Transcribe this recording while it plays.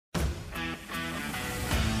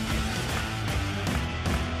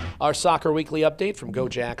Our Soccer Weekly update from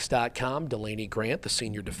GoJacks.com. Delaney Grant, the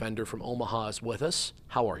senior defender from Omaha, is with us.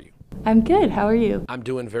 How are you? I'm good. How are you? I'm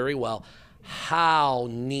doing very well. How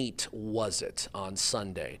neat was it on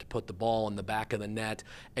Sunday to put the ball in the back of the net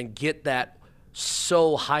and get that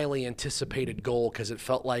so highly anticipated goal, because it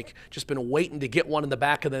felt like just been waiting to get one in the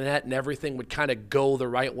back of the net and everything would kind of go the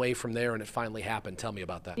right way from there, and it finally happened. Tell me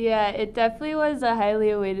about that. Yeah, it definitely was a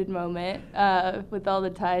highly awaited moment with all the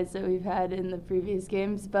ties that we've had in the previous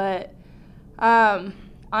games. But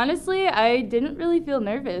honestly, I didn't really feel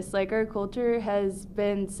nervous. Like, our culture has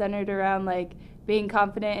been centered around, like, being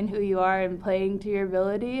confident in who you are and playing to your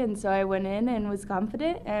ability. And so I went in and was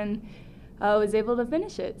confident and was able to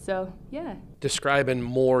finish it. So, yeah. Describe in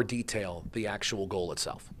more detail the actual goal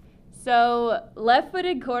itself. So,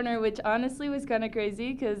 left-footed corner, which honestly was kind of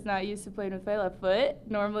crazy because not used to playing with my left foot.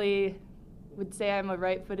 Normally would say I'm a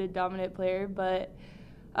right-footed dominant player, but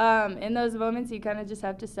in those moments you kind of just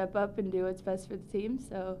have to step up and do what's best for the team.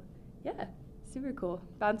 So, yeah, super cool.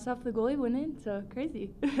 Bounced off the goalie, went in, so crazy.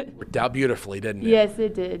 Worked out beautifully, didn't it? Yes,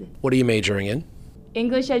 it did. What are you majoring in?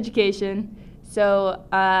 English education. So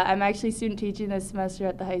I'm actually student teaching this semester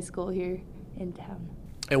at the high school here in town.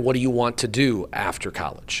 And what do you want to do after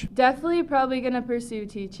college? Definitely probably going to pursue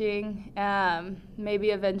teaching,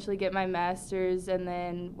 maybe eventually get my master's and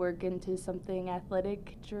then work into something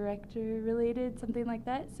athletic director related, something like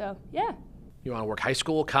that. So, yeah. You want to work high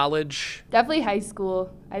school, college? Definitely high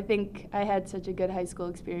school. I think I had such a good high school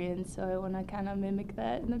experience, so I want to kind of mimic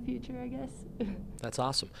that in the future, I guess. That's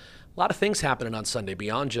awesome. A lot of things happening on Sunday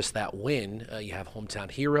beyond just that win. You have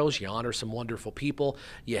hometown heroes. You honor some wonderful people.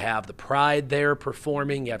 You have the Pride there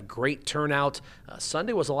performing. You have great turnout.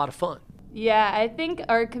 Sunday was a lot of fun. Yeah, I think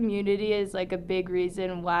our community is like a big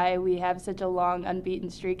reason why we have such a long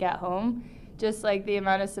unbeaten streak at home. Just like the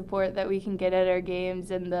amount of support that we can get at our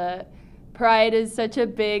games, and the Pride is such a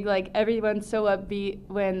big, like, everyone's so upbeat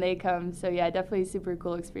when they come. So, yeah, definitely a super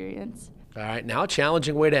cool experience. All right, now a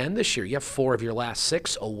challenging way to end this year. You have 4 of your last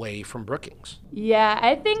 6 away from Brookings. Yeah,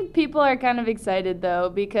 I think people are kind of excited, though,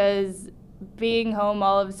 because being home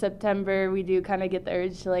all of September, we do kind of get the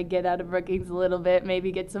urge to, like, get out of Brookings a little bit,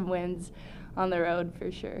 maybe get some wins on the road for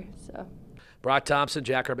sure. So, Brock Thompson,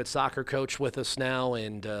 Jackrabbit soccer coach, with us now,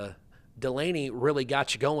 and Delaney really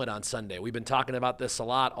got you going on Sunday. We've been talking about this a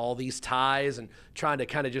lot, all these ties and trying to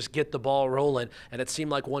kind of just get the ball rolling, and it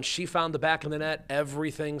seemed like once she found the back of the net,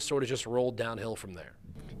 everything sort of just rolled downhill from there.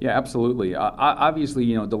 Yeah, absolutely. Obviously,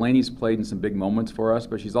 Delaney's played in some big moments for us,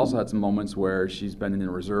 but she's also had some moments where she's been in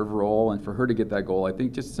a reserve role, and for her to get that goal, I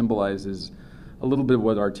think just symbolizes a little bit of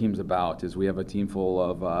what our team's about. Is we have a team full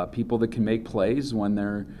of people that can make plays when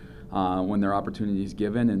their opportunity is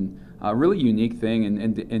given, and a really unique thing,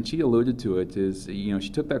 and she alluded to it, is she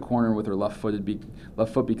took that corner with her left foot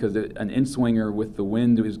because an in-swinger with the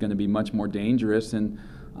wind is going to be much more dangerous, and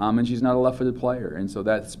she's not a left-footed player, and so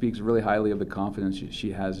that speaks really highly of the confidence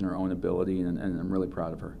she has in her own ability, and I'm really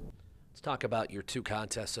proud of her. Let's talk about your 2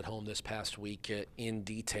 contests at home this past week in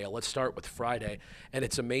detail. Let's start with Friday, and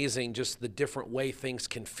it's amazing just the different way things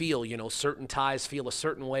can feel. Certain ties feel a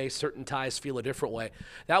certain way, certain ties feel a different way.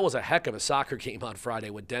 That was a heck of a soccer game on Friday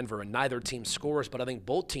with Denver, and neither team scores, but I think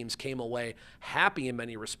both teams came away happy in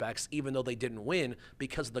many respects, even though they didn't win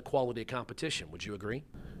because of the quality of competition. Would you agree?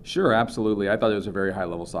 Sure, absolutely. I thought it was a very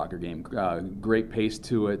high-level soccer game. Great pace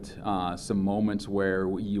to it. Some moments where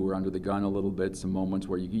you were under the gun a little bit. Some moments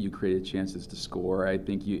where you created chances to score. I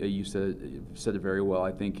think you said it very well.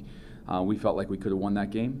 I think we felt like we could have won that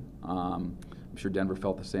game. I'm sure Denver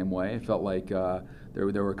felt the same way. It felt like there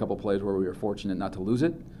were a couple plays where we were fortunate not to lose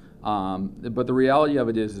it. But the reality of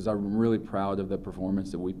it is I'm really proud of the performance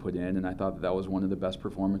that we put in, and I thought that was one of the best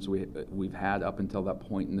performances we've had up until that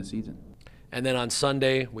point in the season. And then on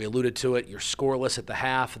Sunday, we alluded to it, you're scoreless at the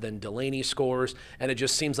half, then Delaney scores, and it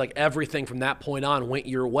just seems like everything from that point on went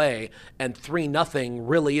your way, and 3-0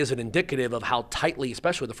 really isn't indicative of how tightly,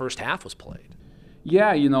 especially the first half, was played.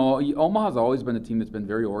 Yeah, Omaha's always been a team that's been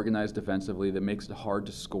very organized defensively, that makes it hard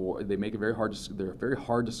to score. They're very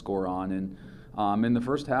hard to score on, and the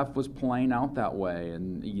first half was playing out that way,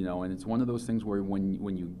 and it's one of those things where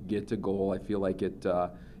when you get to goal, I feel like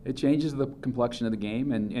it changes the complexion of the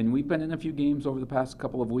game, and we've been in a few games over the past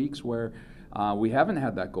couple of weeks where we haven't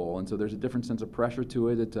had that goal, and so there's a different sense of pressure to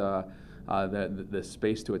it. The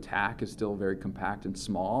space to attack is still very compact and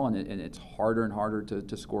small, and it's harder and harder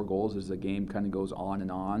to score goals as the game kind of goes on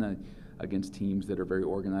and on against teams that are very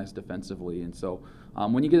organized defensively. And so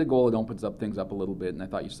when you get a goal, it opens things up a little bit, and I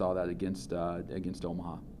thought you saw that against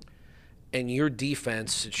Omaha. And your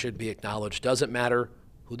defense, it should be acknowledged, doesn't matter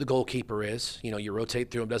who the goalkeeper is. You know, you rotate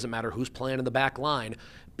through them. Doesn't matter who's playing in the back line.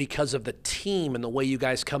 Because of the team and the way you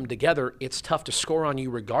guys come together, it's tough to score on you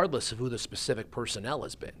regardless of who the specific personnel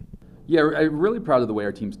has been. Yeah, I'm really proud of the way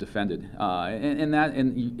our team's defended,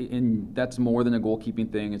 and that's more than a goalkeeping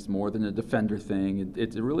thing. It's more than a defender thing.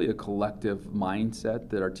 It's really a collective mindset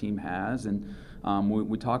that our team has, and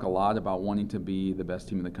we talk a lot about wanting to be the best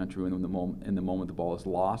team in the country in the moment the ball is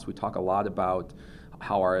lost. We talk a lot about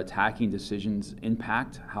how our attacking decisions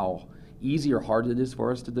impact how easy or hard it is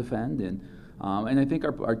for us to defend, and I think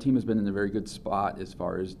our team has been in a very good spot as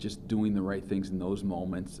far as just doing the right things in those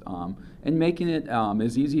moments and making it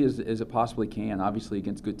as easy as it possibly can. Obviously,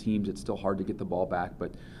 against good teams, it's still hard to get the ball back,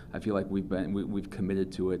 but I feel like we've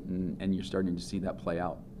committed to it, and you're starting to see that play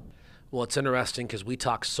out. Well, it's interesting because we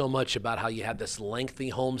talk so much about how you had this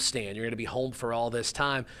lengthy homestand. You're going to be home for all this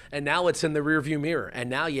time, and now it's in the rearview mirror. And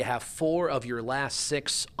now you have 4 of your last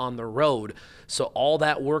 6 on the road. So all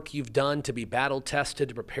that work you've done to be battle-tested,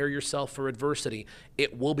 to prepare yourself for adversity,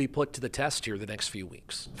 it will be put to the test here the next few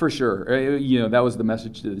weeks. For sure. You know, that was the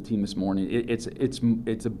message to the team this morning.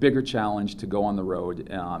 It's a bigger challenge to go on the road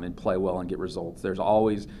and play well and get results. There's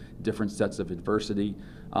always different sets of adversity.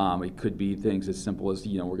 It could be things as simple as,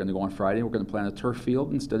 you know, we're going to go on Friday, we're going to play on a turf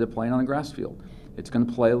field instead of playing on a grass field. It's going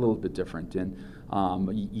to play a little bit different. And,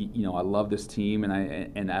 you know, I love this team,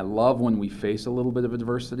 and I love when we face a little bit of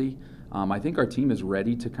adversity. I think our team is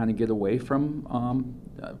ready to kind of get away from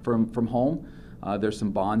home. There's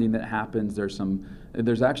some bonding that happens.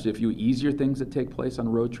 There's actually a few easier things that take place on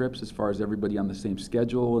road trips as far as everybody on the same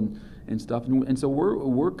schedule and stuff. And so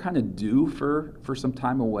we're kind of due for some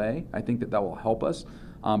time away. I think that will help us.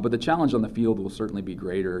 But the challenge on the field will certainly be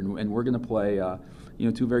greater, and we're going to play, you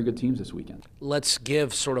know, 2 very good teams this weekend. Let's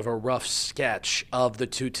give sort of a rough sketch of the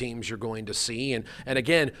 2 teams you're going to see, and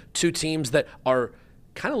again, 2 teams that are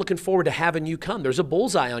kind of looking forward to having you come. There's a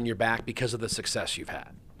bullseye on your back because of the success you've had.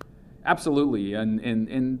 Absolutely,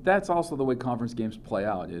 and that's also the way conference games play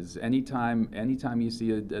out. Is anytime you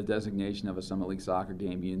see a designation of a Summit League soccer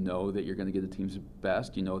game, you know that you're going to get the team's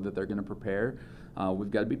best. You know that they're going to prepare.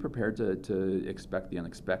 We've got to be prepared to expect the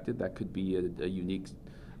unexpected. That could be a unique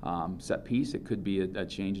set piece. It could be a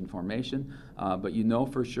change in formation. But you know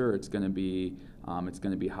for sure it's going to be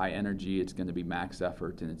high energy. It's going to be max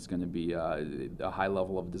effort, and it's going to be a high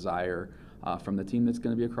level of desire from the team that's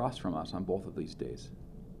going to be across from us on both of these days.